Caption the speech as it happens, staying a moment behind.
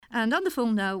And on the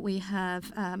phone now we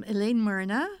have Elaine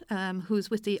Myrna, who's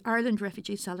with the Ireland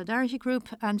Refugee Solidarity Group.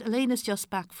 And Elaine is just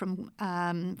back from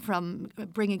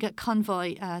bringing a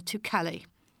convoy to Calais.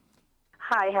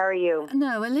 Hi, how are you?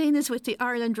 No, Elaine is with the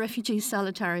Ireland Refugee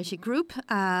Solidarity Group.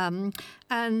 Elaine,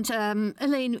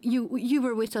 you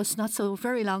were with us not so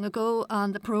very long ago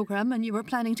on the programme, and you were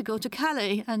planning to go to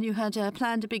Calais, and you had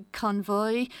planned a big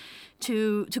convoy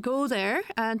to go there.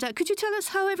 And could you tell us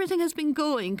how everything has been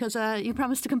going? Because you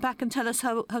promised to come back and tell us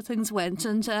how things went.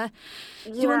 And do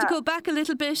you want to go back a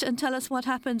little bit and tell us what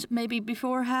happened maybe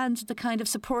beforehand, the kind of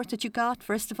support that you got,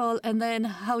 first of all, and then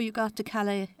how you got to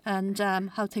Calais and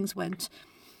how things went?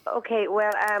 Okay,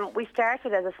 well, we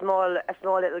started as a small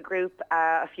little group,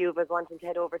 a few of us wanting to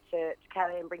head over to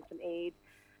Calais and bring some aid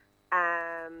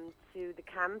to the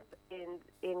camp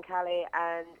in Calais,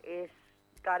 and it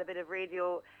got a bit of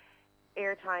radio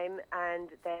airtime, and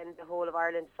then the whole of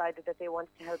Ireland decided that they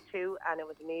wanted to help too, and it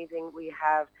was amazing. We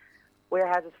have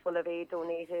warehouses full of aid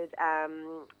donated,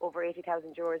 over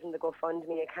 80,000 euros in the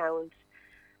GoFundMe account.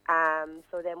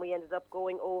 So then we ended up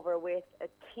going over with a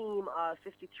team of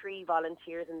 53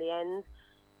 volunteers in the end,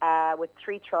 with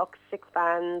 3 trucks, 6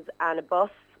 vans and a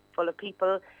bus full of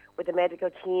people, with a medical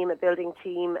team, a building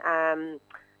team, and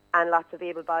lots of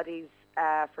able bodies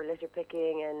for litter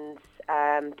picking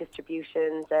and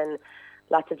distributions and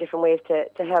lots of different ways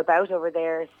to help out over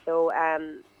there. So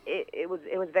it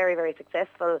was very, very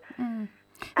successful.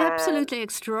 Absolutely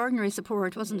extraordinary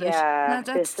support, wasn't it? Yeah,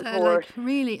 that's like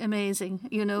really amazing,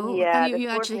 you know. Yeah, and you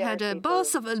actually had a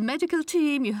bus of a medical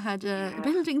team, you had a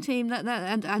building team,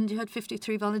 and you had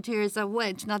 53 volunteers that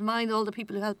went. Not mind all the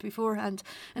people who helped beforehand.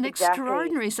 An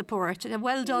extraordinary support.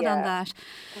 Well done on that.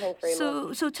 Thanks very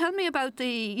much. So tell me about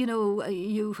the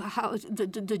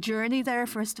journey there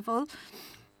first of all.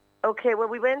 Okay, well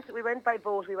we went by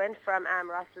boat. We went from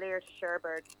Rosslare to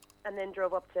Cherbourg, and then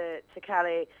drove up to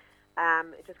Calais.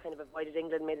 It just kind of avoided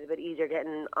England, made it a bit easier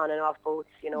getting on and off boats,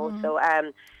 you know. Mm-hmm. So,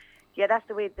 that's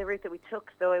the route that we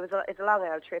took. So it's a long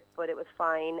old trip, but it was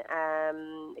fine.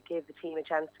 It gave the team a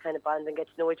chance to kind of bond and get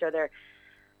to know each other.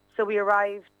 So we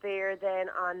arrived there then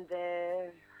on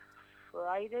the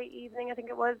Friday evening, I think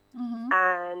it was,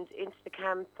 and into the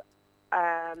camp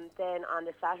then on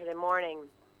the Saturday morning.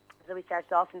 So we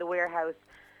started off in the warehouse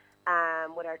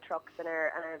with our trucks and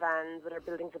our vans, with our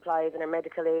building supplies and our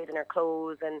medical aid and our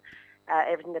clothes and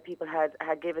everything that people had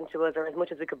given to us, or as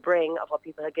much as we could bring of what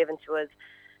people had given to us.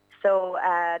 So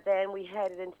then we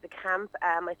headed into the camp.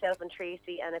 Myself and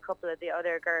Tracy and a couple of the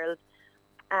other girls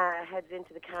headed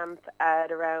into the camp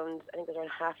at around, I think it was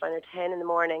around 9:30 or 10 in the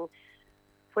morning,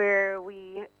 where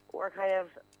we were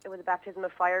it was a baptism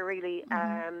of fire really.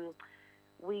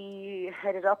 We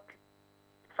headed up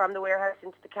from the warehouse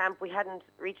into the camp. We hadn't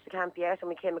reached the camp yet, and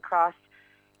we came across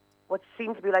what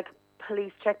seemed to be like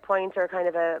police checkpoints or kind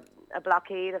of a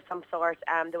blockade of some sort.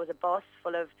 There was a bus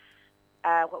full of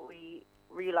what we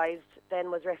realised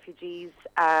then was refugees.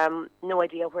 No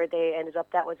idea where they ended up.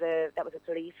 That was a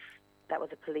police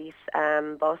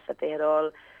bus that they had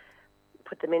all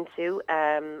put them into.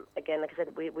 Again, like I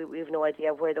said, we have no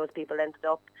idea where those people ended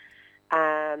up.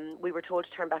 We were told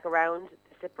to turn back around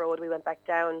the slip road. We went back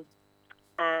down.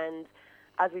 And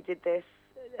as we did this,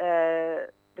 there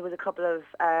was a couple of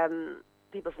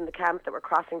people from the camp that were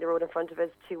crossing the road in front of us,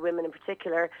 2 women in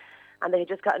particular, and they had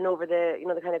just gotten over the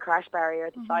kind of crash barrier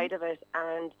at the side of it,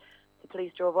 and the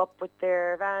police drove up with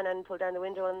their van and pulled down the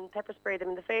window and pepper sprayed them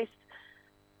in the face.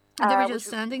 And they were just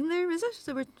standing there, is it?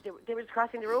 They were just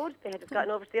crossing the road. They had just gotten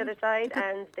over to the other side,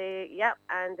 and they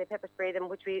pepper sprayed them,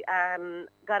 which we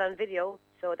got on video.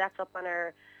 So that's up on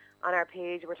our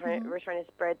page. We're trying to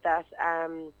spread that.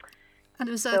 And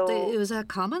was that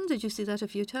common? Did you see that a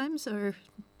few times, or?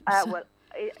 Well,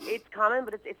 it's common,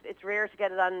 but it's rare to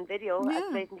get it on video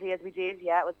as blatantly as we did.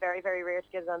 Yeah, it was very, very rare to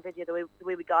get it on video. The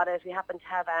way we got it, we happened to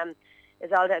have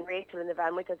Isolda and Rachel in the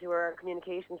van with us, who were our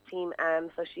communications team.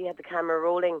 So she had the camera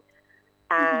rolling,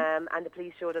 and the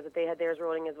police showed us that they had theirs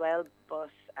rolling as well.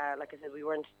 But like I said, we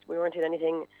weren't doing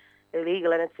anything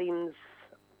illegal, and it seems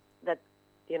that,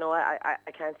 you know,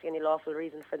 I can't see any lawful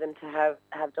reason for them to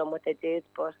have done what they did,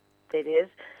 but they did.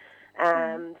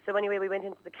 So anyway, we went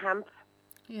into the camp.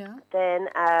 Yeah. Then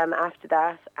after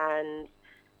that, and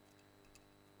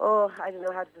I don't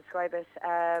know how to describe it.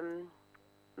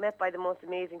 Met by the most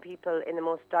amazing people in the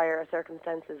most dire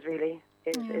circumstances. Really,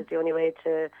 is the only way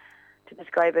to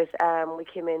describe it. We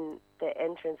came in the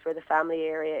entrance where the family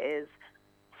area is.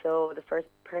 So the first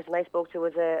person I spoke to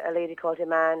was a lady called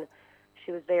Iman.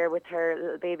 She was there with her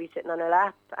little baby sitting on her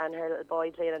lap and her little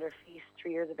boy playing on her feet,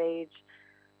 3 years of age.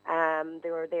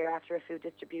 They were there after a food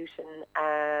distribution,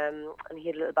 and he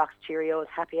had a little box of Cheerios,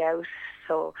 happy out.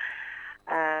 So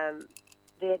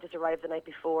they had just arrived the night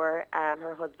before.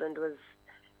 Her husband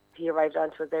he arrived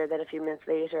onto us there then a few minutes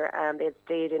later. They had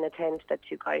stayed in a tent that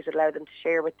two guys had allowed them to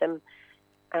share with them.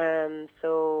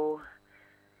 So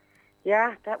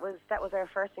yeah, that was our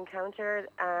first encounter.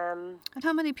 And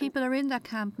how many people are in that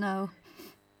camp now?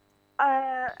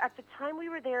 At the time we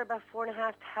were there, about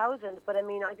 4,500. But I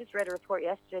mean, I just read a report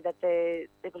yesterday that they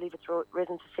believe it's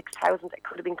risen to 6,000. It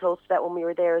could have been close to that when we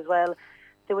were there as well.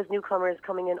 There was newcomers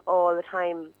coming in all the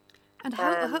time. And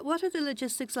what are the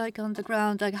logistics like on the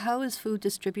ground? Like, how is food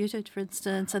distributed, for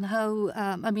instance, and how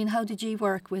did you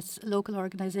work with local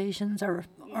organisations or?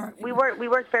 We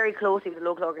worked very closely with the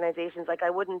local organisations. Like, I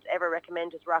wouldn't ever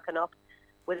recommend just rocking up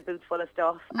with a boot full of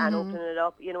stuff and opening it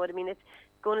up. You know what I mean? It's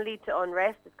going to lead to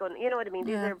unrest. It's going, you know what I mean?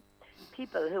 Yeah. These are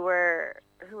people who are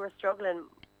struggling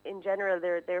in general.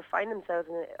 They're finding themselves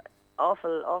in an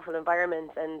awful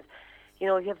environment, and you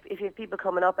know, if you have people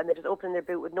coming up and they're just opening their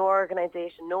boot with no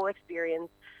organisation, no experience,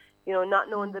 you know,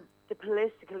 not knowing the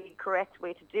politically correct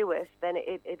way to do it, then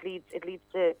it leads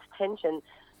to tension.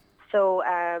 So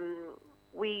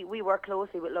we work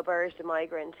closely with L'Auberge de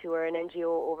Migrant, who are an NGO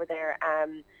over there,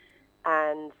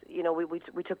 and you know,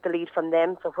 we took the lead from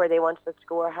them. So where they wanted us to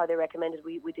go or how they recommended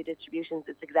we did distributions,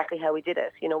 it's exactly how we did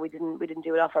it. You know, we didn't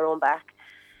do it off our own back.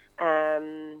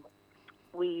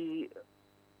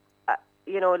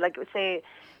 You know, like say,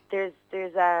 there's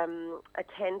a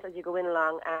tent as you go in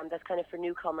along, that's kind of for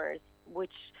newcomers,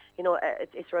 which, you know,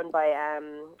 it's run by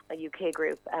a UK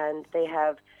group, and they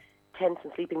have tents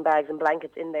and sleeping bags and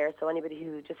blankets in there. So anybody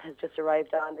who has just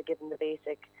arrived on, they give them they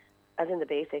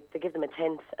give them a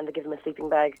tent and they give them a sleeping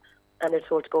bag, and they're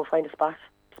told to go find a spot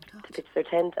to pitch their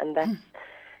tent. And that's,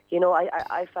 you know,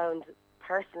 I found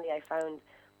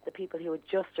the people who had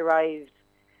just arrived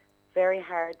very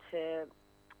hard to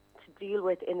deal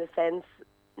with, in the sense,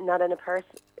 not in a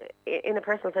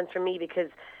personal sense for me,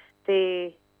 because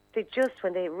they just,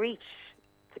 when they reach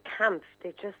the camp,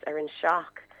 they just are in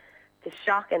shock. The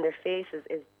shock in their faces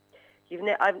is,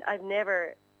 I've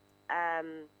never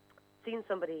seen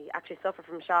somebody actually suffer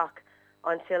from shock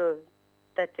until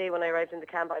that day when I arrived in the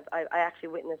camp. I actually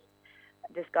witnessed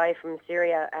this guy from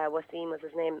Syria, Wasim was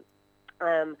his name,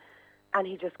 and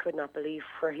he just could not believe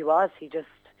where he was. He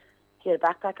had a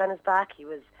backpack on his back. He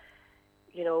was,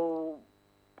 you know,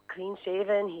 clean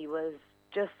shaven. He was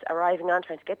just arriving on,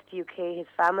 trying to get to the UK. His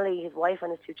family, his wife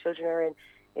and his two children are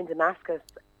in Damascus,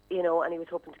 you know, and he was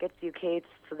hoping to get to the UK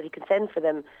so that he could send for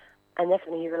them. And next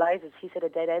thing he realises, he's at a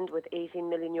dead end with 18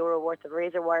 million euro worth of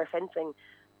razor wire fencing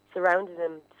surrounding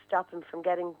him to stop him from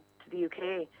getting to the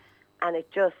UK. And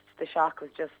the shock was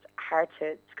just hard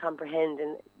to comprehend,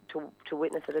 and to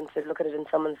witness it and to look at it in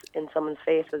someone's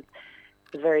face was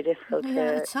very difficult.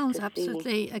 Yeah, it sounds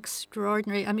absolutely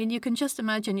extraordinary. I mean, you can just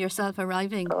imagine yourself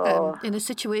arriving in a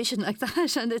situation like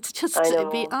that, and it's just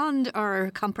beyond our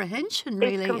comprehension,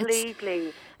 really. It's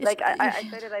completely. I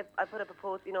said it, I put up a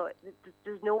post, you know,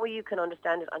 there's no way you can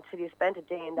understand it until you spent a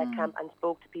day in that camp and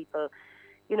spoke to people.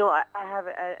 You know, I have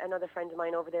another friend of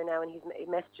mine over there now, and he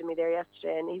messaged me there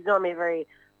yesterday, and he's normally a very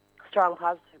strong,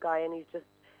 positive guy, and he's just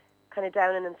kind of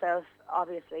down in himself,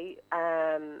 obviously.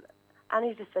 And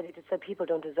he just said people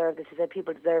don't deserve this. He said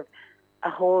people deserve a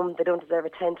home. They don't deserve a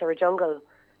tent or a jungle,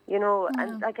 you know.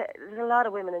 And there's a lot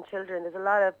of women and children. There's a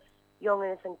lot of young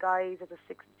innocent guys. There's a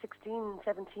 16,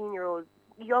 17-year-old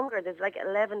younger. There's like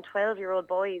 11, 12-year-old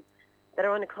boys that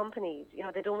are unaccompanied. You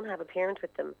know, they don't have a parent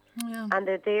with them, and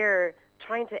they're there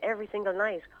trying to every single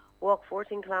night walk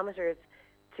 14 kilometres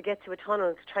to get to a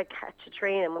tunnel to try catch a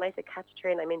train. And when I say catch a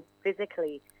train, I mean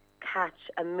physically catch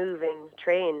a moving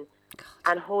train. God.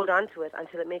 And hold on to it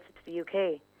until it makes it to the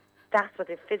UK. That's what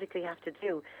they physically have to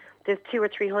do. There's 200 or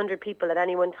 300 people at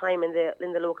any one time in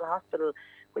the local hospital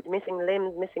with missing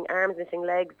limbs, missing arms, missing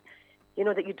legs, you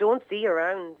know, that you don't see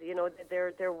around. You know,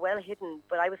 they're well hidden.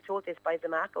 But I was told this by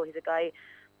Zamako. He's a guy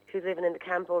who's living in the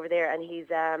camp over there, and he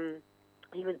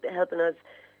was helping us.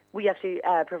 We actually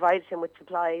provided him with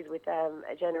supplies, with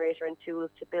a generator and tools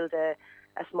to build a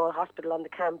small hospital on the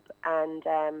camp,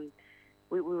 and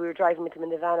we were driving with him in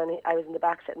the van, and I was in the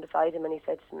back sitting beside him, and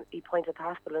he pointed at the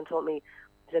hospital and told me,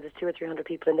 he said, there's 200 or 300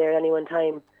 people in there at any one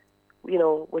time, you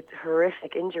know, with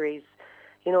horrific injuries.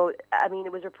 You know, I mean,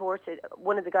 it was reported,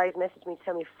 one of the guys messaged me to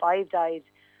tell me 5 died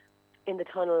in the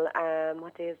tunnel.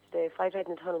 What day is today? 5 died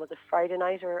in the tunnel. Was it Friday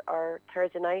night or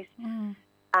Thursday night?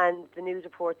 And the news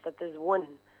reports that there's 1.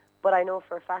 But I know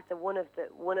for a fact that one of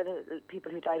the people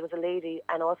who died was a lady,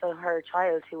 and also her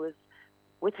child who was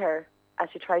with her as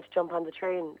she tried to jump on the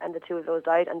train, and the 2 of those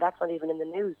died, and that's not even in the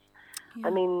news. Yeah. I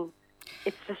mean,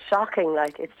 it's just shocking.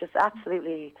 Like, it's just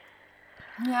absolutely.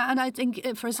 Yeah, and I think,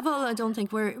 first of all, I don't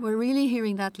think we're really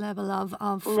hearing that level of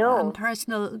No.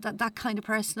 personal, that kind of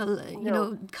personal,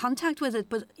 No. contact with it.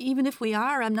 But even if we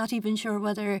are, I'm not even sure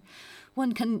whether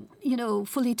one can,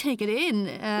 fully take it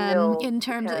No, in you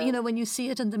terms of, can't. when you see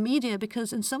it in the media,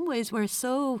 because in some ways we're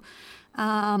so,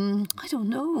 I don't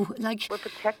know, like We're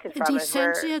protected from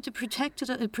it.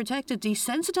 protected,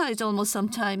 desensitized almost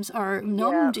sometimes, or Yeah.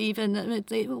 numbed even.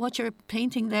 What you're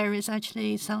painting there sounds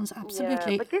Yeah,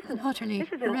 absolutely but this and is utterly in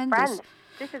horrendous. France.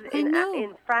 This is I know.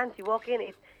 in France. You walk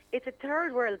in, it's a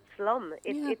third world slum.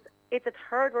 Yeah. It's a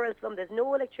third world slum. There's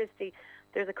no electricity.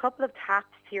 There's a couple of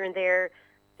taps here and there.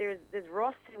 There's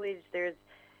raw sewage. There's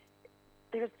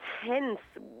tents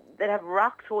that have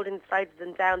rocks holding the sides of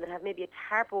them down, that have maybe a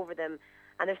tarp over them,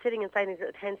 and they're sitting inside these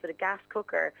little tents with a gas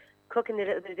cooker, cooking a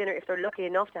little bit of dinner if they're lucky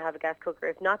enough to have a gas cooker.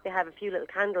 If not, they have a few little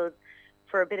candles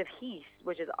for a bit of heat,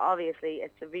 which is obviously a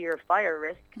severe fire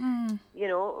risk,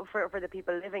 for the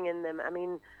people living in them. I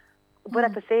mean, but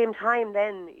at the same time,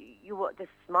 then the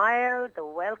smile, the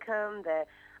welcome,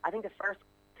 I think the first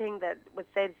thing that was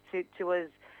said to us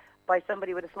by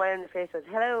somebody with a smile on their face was,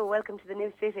 "Hello, welcome to the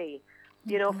new city."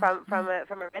 From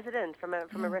a resident, from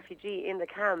a refugee in the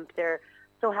camp. They're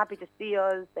so happy to see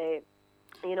us. They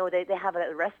have a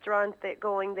little restaurant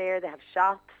going there. They have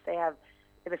shops. They have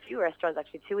a few restaurants,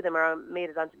 actually. Two of them made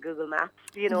it onto Google Maps.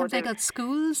 Have they got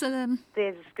schools?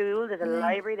 There's a school, there's a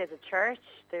library, there's a church.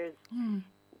 There's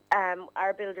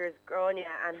our builder, Grania,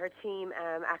 and her team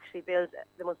actually built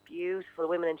the most beautiful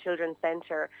women and children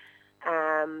centre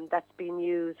that's been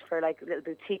used for like little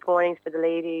boutique mornings for the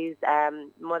ladies,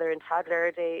 mother and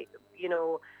toddler day,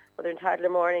 mother and toddler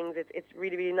mornings. It's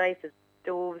really, really nice. There's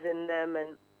stoves in them,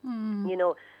 and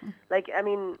I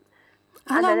mean.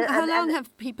 How long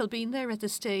have people been there at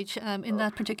this stage in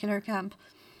that particular camp?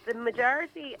 The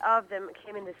majority of them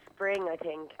came in the spring, I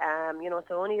think.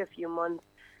 So only a few months.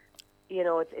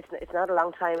 It's not a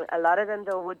long time. A lot of them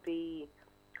though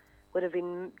would have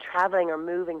been traveling or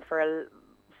moving for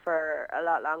a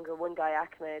lot longer. One guy,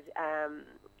 Ahmed,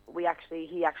 he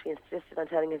actually insisted on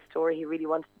telling his story. He really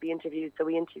wanted to be interviewed, so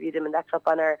we interviewed him, and that's up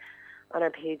on our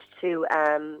page too.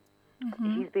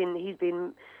 He's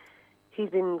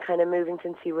been kind of moving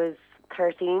since he was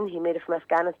 13. He made it from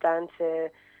Afghanistan to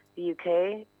the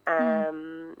UK,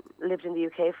 lived in the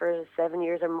UK for 7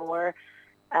 years or more,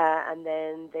 and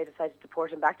then they decided to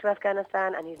deport him back to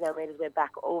Afghanistan, and he's now made his way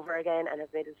back over again and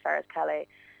has made it as far as Calais.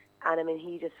 And I mean,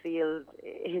 he just feels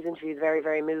his interview is very,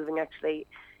 very moving. Actually,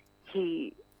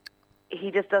 he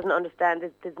just doesn't understand. He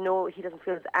doesn't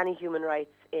feel there's any human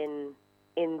rights in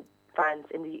France,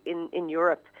 in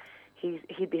Europe.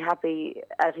 He'd be happy,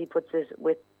 as he puts it,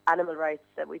 with animal rights,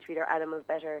 that we treat our animals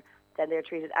better than they're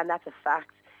treated, and that's a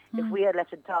fact. If we had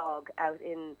left a dog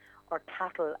or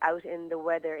cattle out in the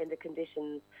weather, in the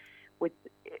conditions, with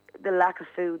the lack of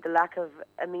food, the lack of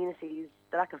amenities,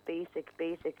 the lack of basic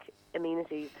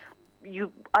amenities,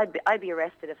 I'd be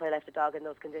arrested if I left a dog in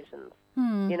those conditions,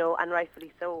 and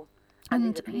rightfully so. And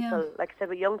these are people, like I said,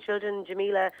 with young children.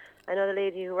 Jamila, another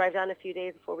lady who arrived on a few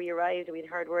days before we arrived, we'd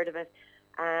heard word of it,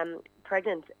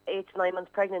 pregnant, 8 to 9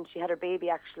 months pregnant. She had her baby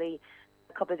actually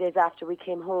a couple of days after we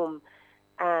came home.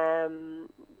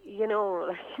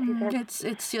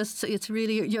 It's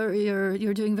really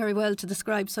you're doing very well to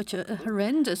describe such a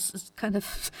horrendous kind of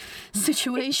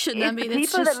situation.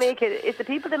 It's the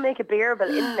people that make it bearable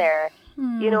in there.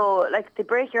 Like, they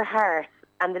break your heart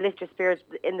and they lift your spirits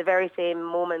in the very same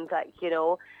moment.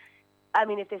 I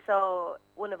mean, if they saw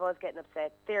one of us getting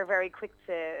upset, they're very quick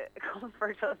to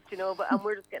comfort us, and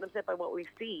we're just getting upset by what we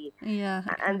see. Yeah.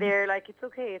 And they're like, it's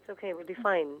okay, we'll be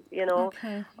fine,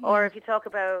 Okay, yeah. Or if you talk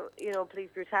about, police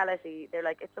brutality, they're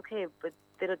like, it's okay, but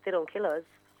they don't kill us,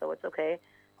 so it's okay,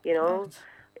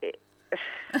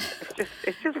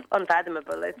 It's just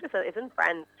unfathomable. It's in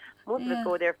France. Most of us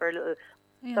go there for a little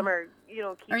summer,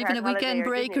 or even a weekend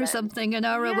break or something, an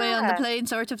hour away on the plane,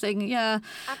 sort of thing. Yeah.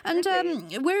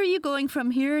 Absolutely. And where are you going from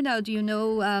here now? Do you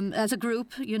know, as a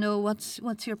group,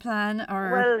 what's your plan? Or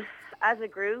well, as a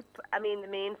group, I mean, the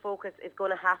main focus is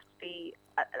going to have to be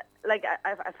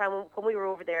I found when we were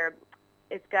over there,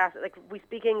 it's gas. Like, we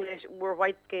speak English, we're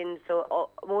white skinned, so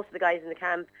most of the guys in the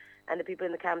camp and the people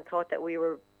in the camp thought that we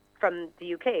were from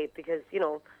the UK, because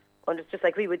just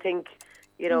like we would think.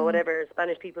 Whatever,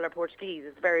 Spanish people or Portuguese,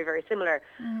 it's very, very similar.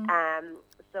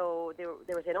 So they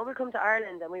were saying, we'll come to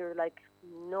Ireland. And we were like,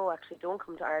 no, actually, don't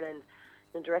come to Ireland.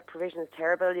 Direct provision is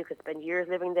terrible. You could spend years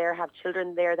living there, have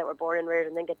children there that were born and reared,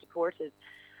 and then get deported.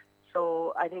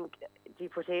 So I think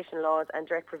deportation laws and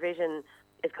direct provision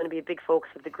is going to be a big focus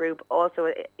of the group.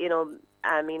 Also,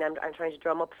 I'm trying to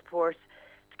drum up support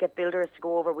to get builders to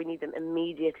go over. We need them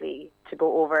immediately to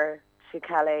go over to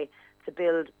Calais to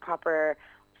build proper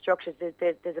structures.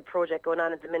 There's a project going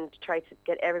on at the minute to try to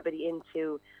get everybody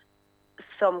into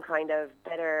some kind of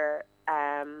better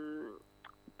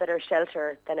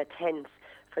shelter than a tent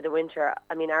for the winter.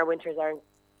 I mean, our winters aren't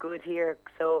good here,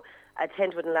 so a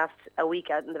tent wouldn't last a week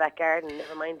out in the back garden,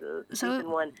 never mind sleeping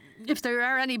one. If there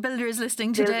are any builders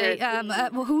listening today,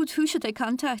 who should they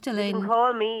contact, Elaine? They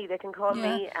can call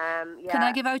me. Can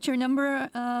I give out your number?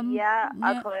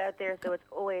 I'll call it out there. So it's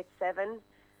 087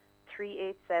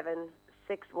 387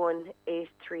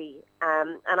 6183.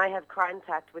 And I have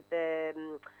contact with the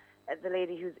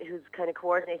lady who's kind of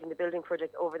coordinating the building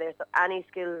project over there. So any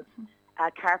skilled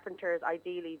carpenters,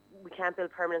 ideally, we can't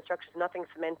build permanent structures. Nothing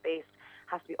cement based.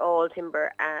 Has to be all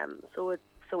timber. So it's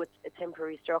a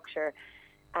temporary structure,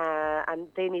 and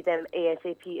they need them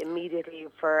ASAP immediately.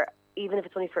 For even if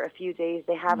it's only for a few days,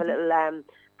 they have a little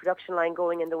production line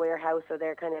going in the warehouse, so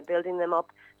they're kind of building them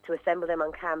up to assemble them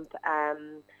on camp.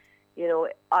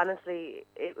 Honestly,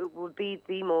 it would be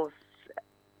the most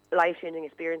life-changing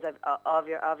experience of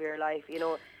your life.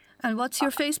 And what's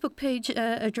your Facebook page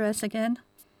address again?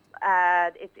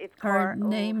 It's Cork.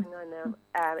 Name.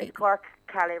 It's Cork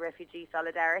Calais Refugee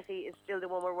Solidarity is still the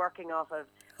one we're working off of.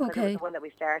 Okay. It was the one that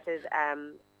we started.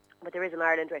 But there is an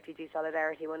Ireland Refugee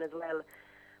Solidarity one as well.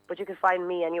 But you can find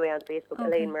me anyway on Facebook,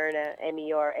 Elaine Murnagh,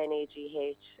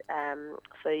 MERNAGH.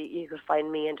 So you could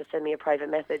find me and just send me a private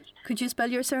message. Could you spell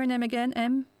your surname again?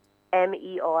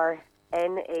 MERNAGH.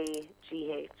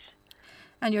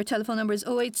 And your telephone number is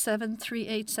 087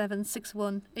 387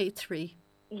 6183.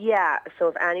 Yeah, so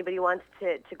if anybody wants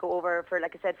to go over for,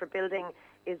 like I said, for building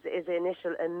is the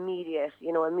initial immediate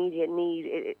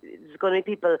need. It's going to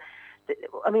be people.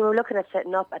 We're looking at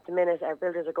setting up at the minute. Our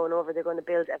builders are going over. They're going to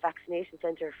build a vaccination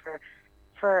centre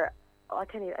for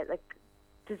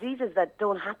diseases that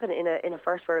don't happen in a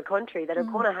first world country, that are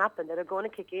going to happen, that are going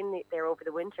to kick in there over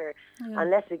the winter,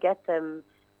 unless we get them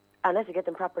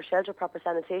proper shelter, proper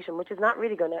sanitation, which is not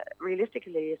really going to,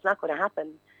 realistically, it's not going to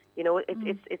happen.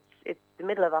 It's the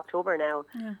middle of October now.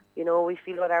 Yeah. We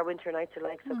feel what our winter nights are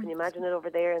like. So can you imagine it over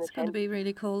there? It's going to be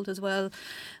really cold as well.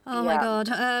 Oh my God.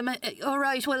 All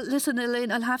right. Well, listen, Elaine,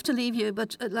 I'll have to leave you,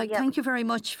 but thank you very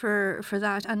much for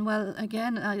that. And well,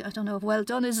 again, I don't know if well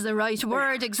done is the right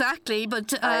word exactly,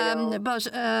 but even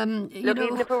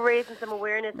if we're raising some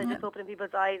awareness and just opening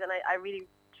people's eyes, and I really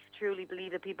truly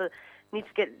believe that people need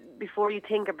to get, before you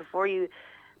think or before you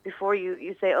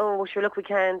say, oh, well, sure, look, we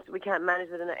can't manage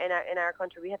it in our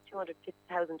country. We have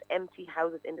 250,000 empty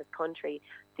houses in this country.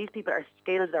 These people are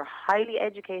skilled, they're highly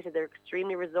educated, they're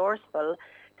extremely resourceful.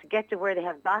 To get to where they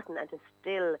have gotten and to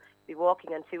still be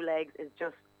walking on two legs is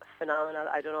just phenomenal.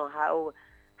 I don't know how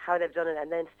they've done it,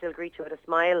 and then still greet you with a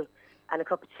smile and a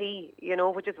cup of tea,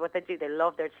 which is what they do. They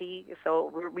love their tea,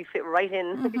 so we fit right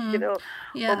in,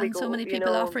 Yeah, and so many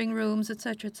people offering rooms,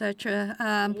 etc.,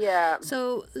 etc.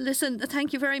 So, listen,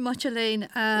 thank you very much, Elaine. No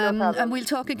problem. And we'll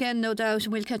talk again, no doubt,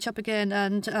 and we'll catch up again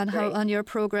and how on your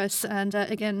progress. And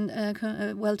again,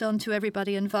 well done to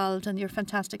everybody involved and your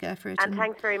fantastic effort. And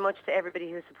thanks very much to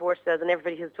everybody who supports us and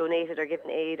everybody who's donated or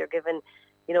given aid or given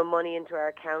money into our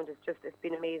account. It's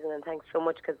been amazing, and thanks so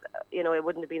much, because it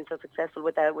wouldn't have been so successful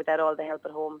without all the help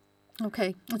at home.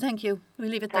 Okay, well, thank you. We'll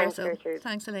leave it there. So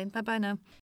thanks, Elaine. Bye bye now.